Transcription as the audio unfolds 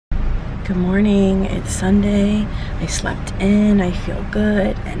Good morning, it's Sunday. I slept in, I feel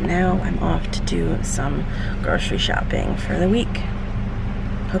good, and now I'm off to do some grocery shopping for the week.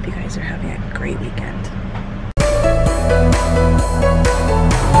 Hope you guys are having a great weekend.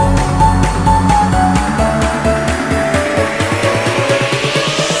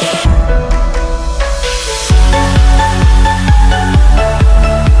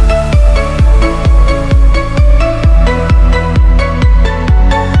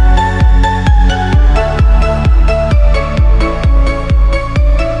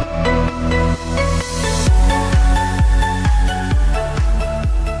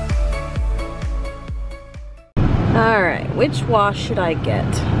 Alright, which wash should I get?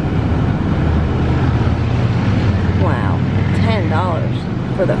 Wow,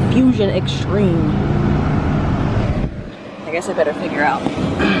 $10 for the Fusion Extreme. I guess I better figure out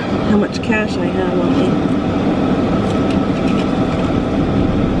how much cash I have on me.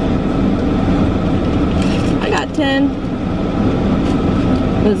 I got 10.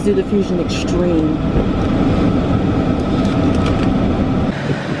 Let's do the Fusion Extreme.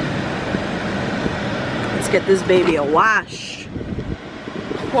 Get this baby a wash.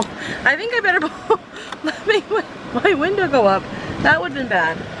 Oh, I think I better let my window go up. That would have been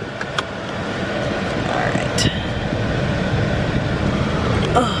bad. Alright.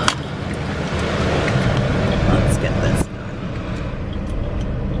 Let's get this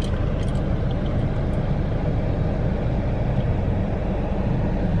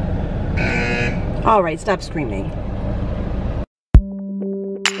done. Alright, stop screaming.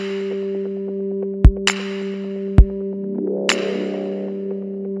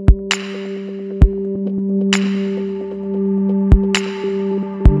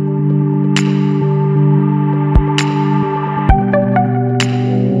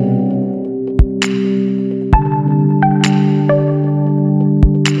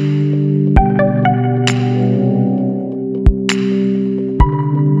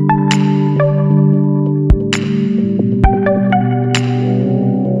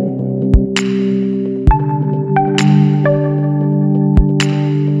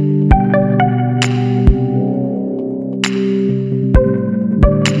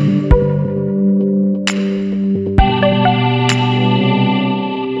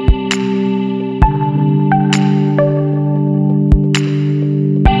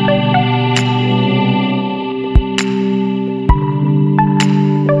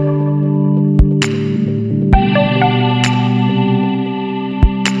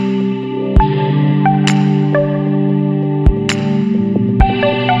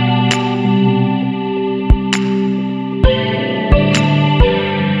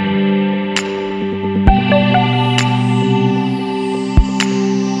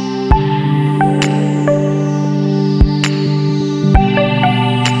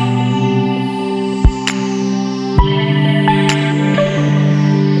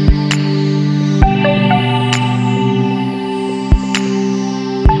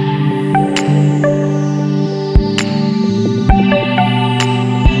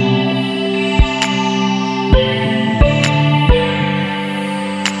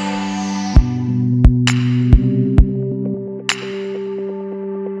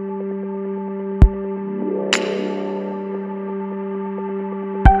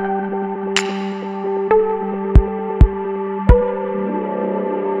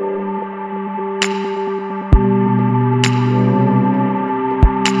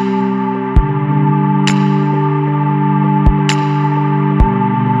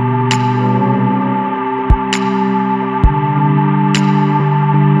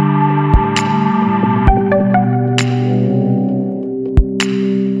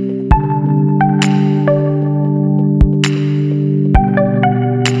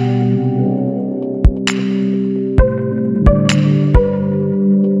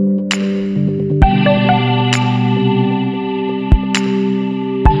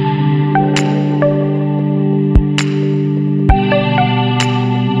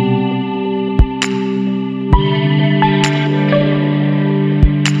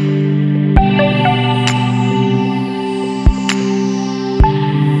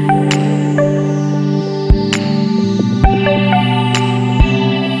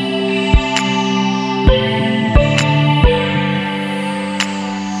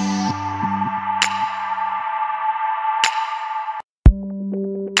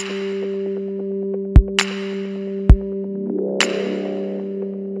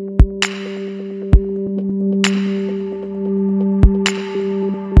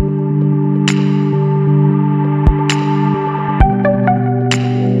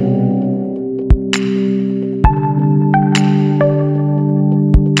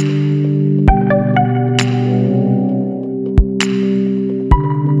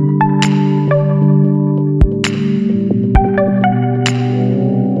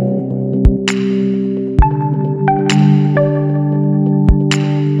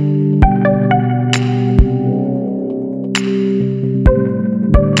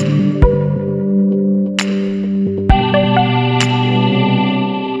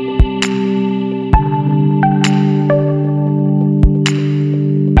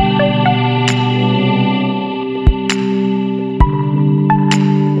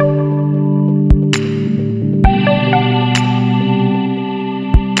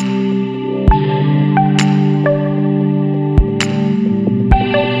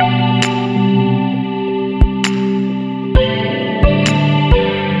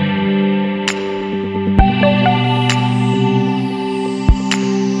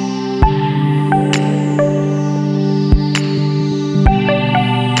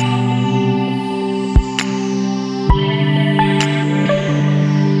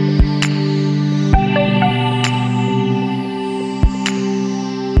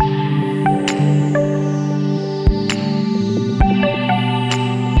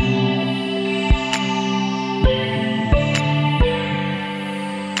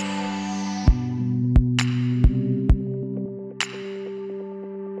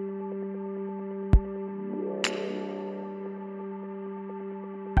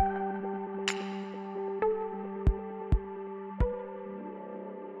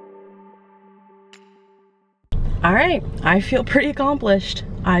 All right, I feel pretty accomplished.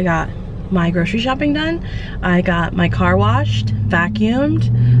 I got my grocery shopping done. I got my car washed, vacuumed,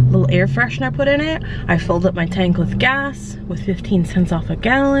 a little air freshener put in it. I filled up my tank with gas with 15 cents off a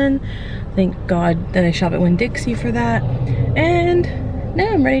gallon. Thank God that I shop at Winn-Dixie for that. And now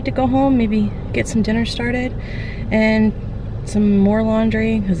I'm ready to go home, maybe get some dinner started and some more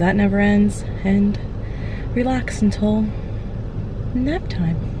laundry, because that never ends, and relax until nap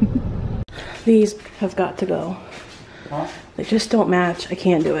time. These have got to go. Huh? They just don't match. I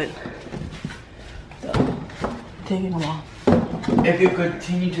can't do it. So, taking them off. If you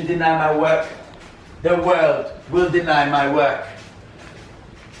continue to deny my work, the world will deny my work.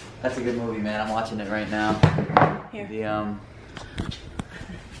 That's a good movie, man. I'm watching it right now. Here. I'm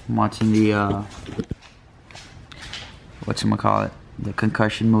watching the whatchamacallit, the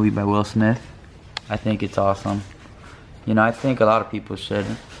Concussion movie by Will Smith. I think it's awesome. You know, I think a lot of people should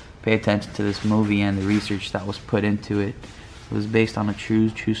pay attention to this movie and the research that was put into it. It was based on a true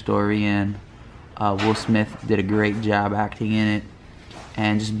story, and Will Smith did a great job acting in it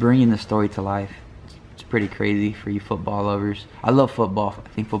and just bringing the story to life. It's pretty crazy for you football lovers. I love football. I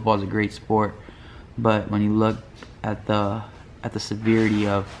think football is a great sport, but when you look at the severity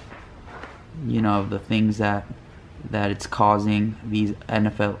of, you know, the things that it's causing these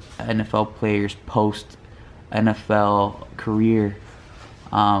NFL players post NFL career,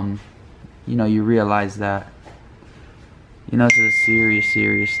 you know, you realize that, you know, this is a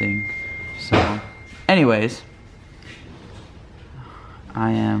serious thing. So anyways,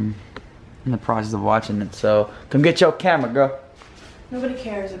 I am in the process of watching it, so come get your camera, girl. Nobody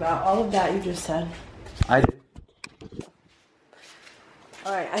cares about all of that you just said. I do.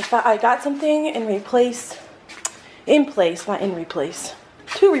 All right, I got something in place, not in replace,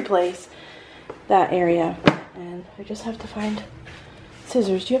 to replace that area, and I just have to find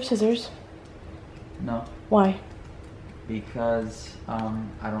scissors. Do you have scissors? No. Why? Because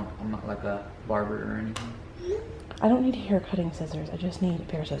I'm not like a barber or anything. I don't need hair cutting scissors. I just need a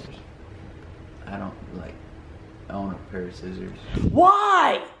pair of scissors. I don't like own a pair of scissors.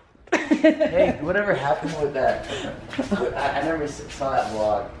 Why? Hey, whatever happened with that? I never saw that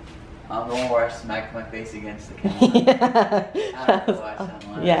vlog. The one where I smacked my face against the camera. Yeah. I don't know why I sound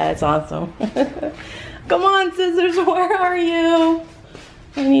like Yeah, it's awesome. Come on, scissors, where are you?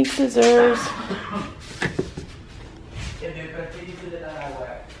 I need scissors.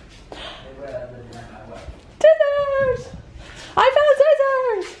 Scissors! I found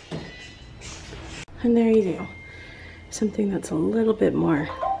scissors! And there you go. Something that's a little bit more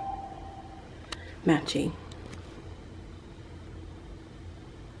matchy.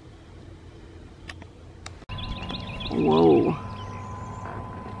 Whoa.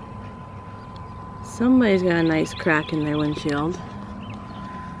 Somebody's got a nice crack in their windshield.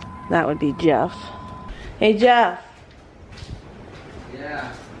 That would be Jeff. Hey, Jeff.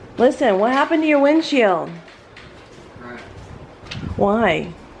 Yeah. Listen, what happened to your windshield? Right.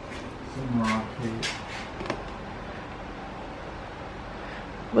 Why? Some rock hit.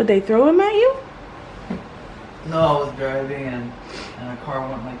 Would they throw him at you? No, I was driving and a car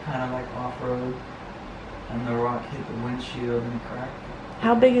went like kind of like off-road, and the rock hit the windshield and cracked.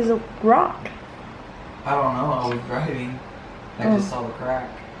 How big is a rock? I don't know, I was driving. I just saw the crack.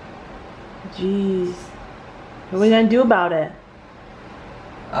 Jeez. What are we gonna do about it?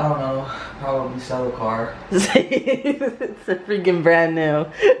 I don't know, probably sell the car. It's a freaking brand new.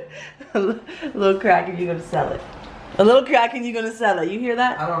 A little crack and you're gonna sell it. A little crack and you're gonna sell it. You hear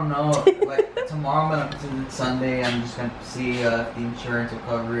that? I don't know. Like tomorrow, it's Sunday. I'm just gonna see if the insurance will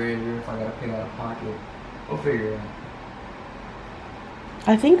cover it, or if I gotta pay out of pocket. We'll figure it out.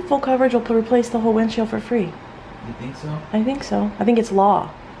 I think full coverage will replace the whole windshield for free. You think so? I think so. I think it's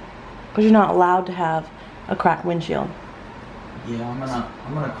law, because you're not allowed to have a cracked windshield. Yeah, I'm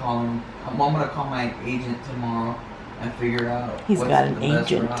gonna call him. I'm gonna call my agent tomorrow and figure out. He's got an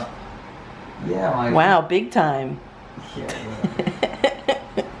agent. Yeah, my. Wow, big time. Yeah.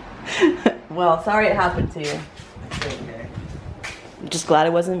 Well, sorry it happened to you. It's okay. I'm just glad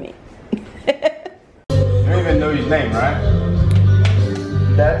it wasn't me. You don't even know his name, right?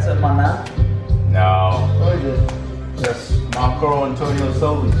 That's a mana. No. What is it? That's Marco Antonio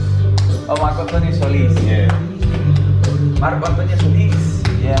Solis. Oh, Marco Antonio Solis. Yeah. Marco Antonio Solis.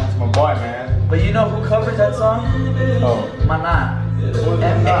 Yeah. That's my boy, man. But you know who covers that song? Oh. Mana.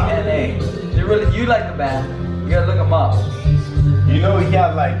 M-A-N-A. You like the band. You gotta look them up. You know he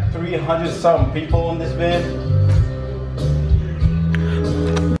had like 300 something people in this band?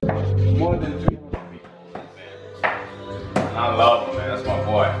 More than 300 people in this band. I love him, man. That's my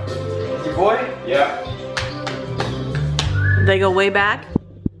boy. It's your boy? Yeah. They go way back?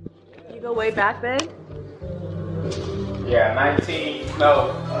 You go way back, babe? Yeah,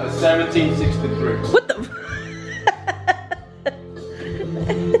 1763. What the?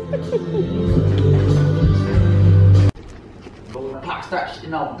 But when Pac starts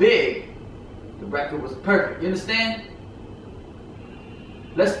shitting out big, the record was perfect. You understand?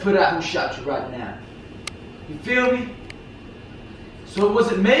 Let's put out who shot you right now. You feel me? So it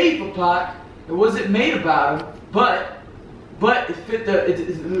wasn't made for Pac. It wasn't made about him. But it fit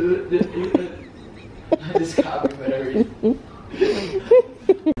the. This copy, whatever.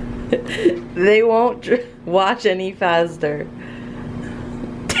 They won't watch any faster.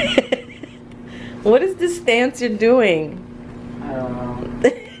 What is this stance you're doing? I don't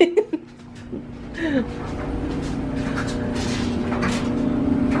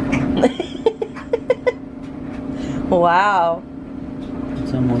know. Wow.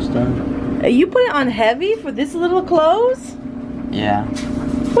 It's almost done. You put it on heavy for this little clothes? Yeah.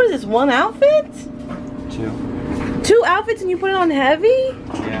 What is this, one outfit? 2. 2 outfits and you put it on heavy?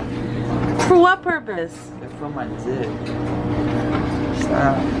 Yeah. For what purpose? They're from my zip.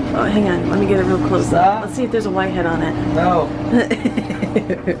 Stop. Oh, hang on. Let me get it real close. Stop. Let's see if there's a whitehead on it. No.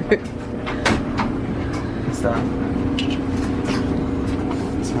 Stop.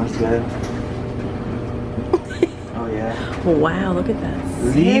 Smells good. Oh yeah. Wow, look at that.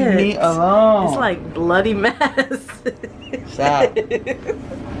 Leave me alone. It's like bloody mess. Stop.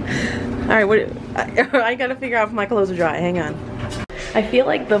 Alright, what? I gotta figure out if my clothes are dry. Hang on. I feel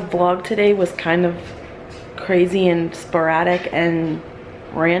like the vlog today was kind of crazy and sporadic and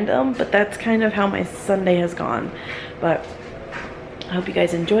random, but that's kind of how my Sunday has gone. But I hope you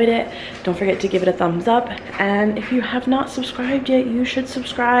guys enjoyed it. Don't forget to give it a thumbs up, and if you have not subscribed yet, you should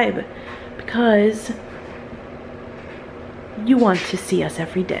subscribe because you want to see us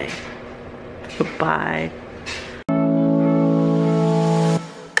every day. Bye.